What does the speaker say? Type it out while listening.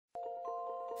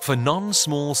For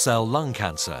non-small cell lung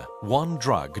cancer, one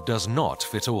drug does not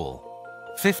fit all.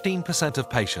 15% of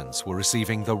patients were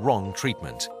receiving the wrong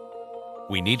treatment.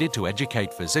 We needed to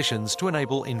educate physicians to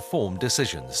enable informed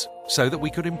decisions so that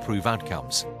we could improve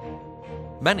outcomes.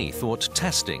 Many thought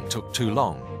testing took too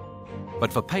long,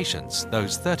 but for patients,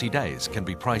 those 30 days can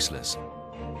be priceless.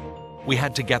 We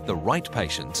had to get the right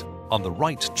patient on the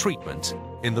right treatment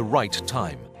in the right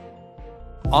time.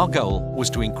 Our goal was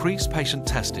to increase patient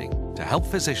testing to help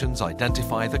physicians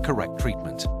identify the correct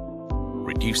treatment,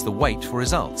 reduce the wait for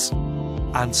results,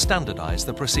 and standardize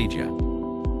the procedure.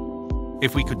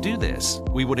 If we could do this,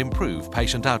 we would improve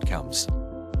patient outcomes.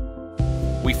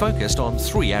 We focused on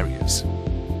 3 areas.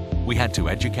 We had to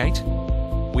educate,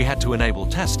 we had to enable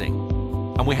testing,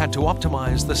 and we had to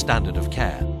optimize the standard of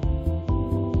care.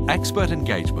 Expert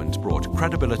engagement brought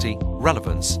credibility,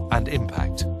 relevance, and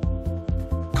impact.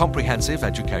 Comprehensive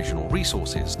educational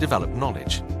resources developed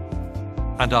knowledge.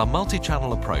 And our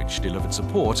multi-channel approach delivered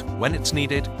support when it's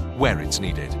needed, where it's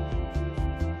needed.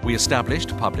 We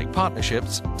established public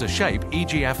partnerships to shape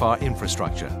EGFR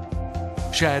infrastructure,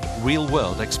 shared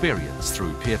real-world experience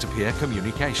through peer-to-peer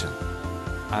communication,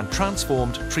 and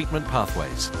transformed treatment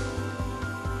pathways.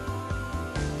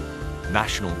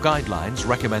 National guidelines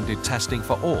recommended testing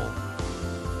for all,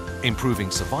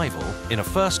 improving survival in a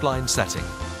first-line setting,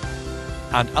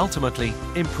 and ultimately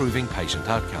improving patient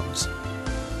outcomes.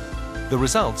 The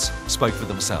results spoke for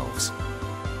themselves.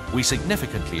 We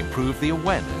significantly improved the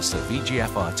awareness of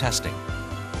EGFR testing.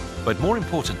 But more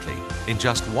importantly, in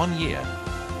just 1 year,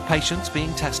 patients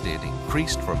being tested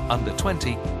increased from under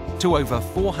 20 to over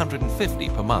 450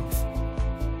 per month.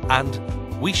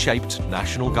 And we shaped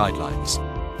national guidelines.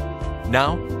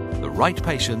 Now, the right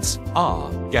patients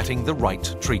are getting the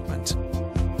right treatment.